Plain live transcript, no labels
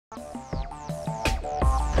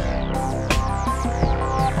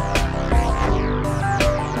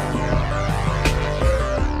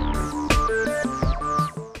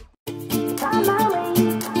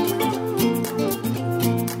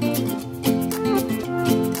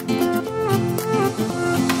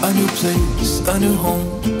place, a new home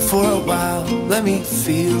for a while. Let me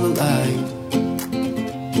feel alive.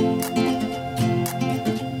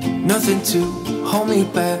 Nothing to hold me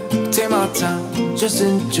back. Take my time, just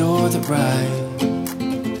enjoy the ride.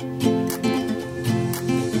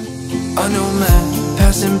 A new man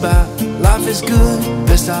passing by. Life is good,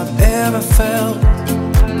 best I've ever felt.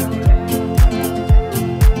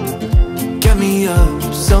 Get me up,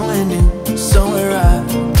 somewhere new, somewhere I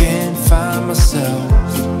can find myself.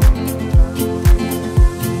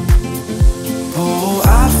 Oh, I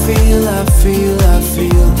feel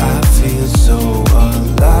so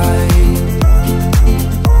alive.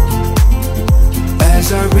 As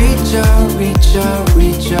I reach out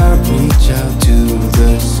to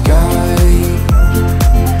the sky.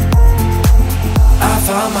 I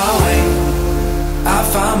found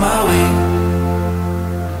my way.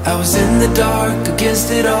 I was in the dark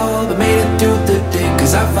against it all, but made it through the day.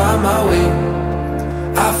 Cause I found my way.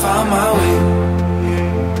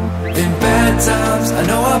 In bad times, I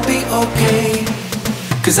know I'll be okay.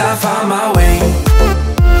 Cause I found my way.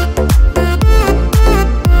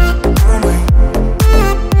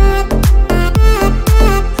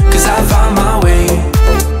 Cause I found my way.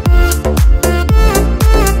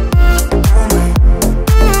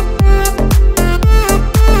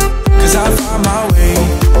 Cause I found my way.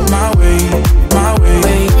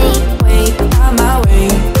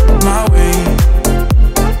 My way.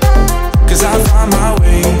 Cause I found my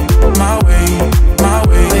way.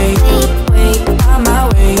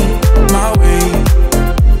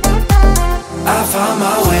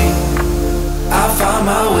 My way. I found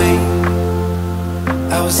my way.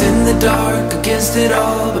 I was in the dark against it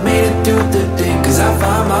all, but made it through the day. Cause I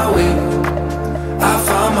found my way.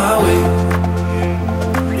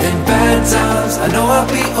 In bad times, I know I'll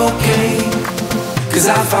be okay. Cause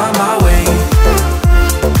I found my way.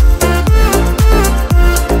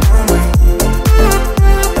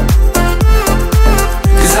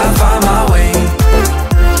 Cause I found my way.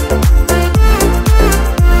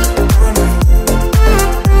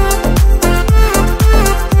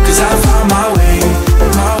 Cause I found my way.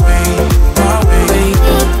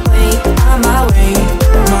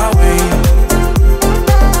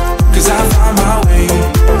 Cause I found my way.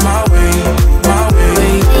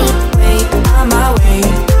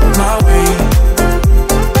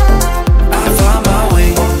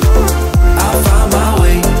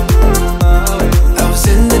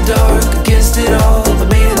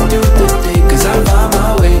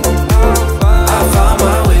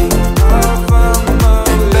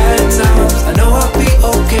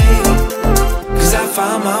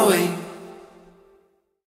 Found my way.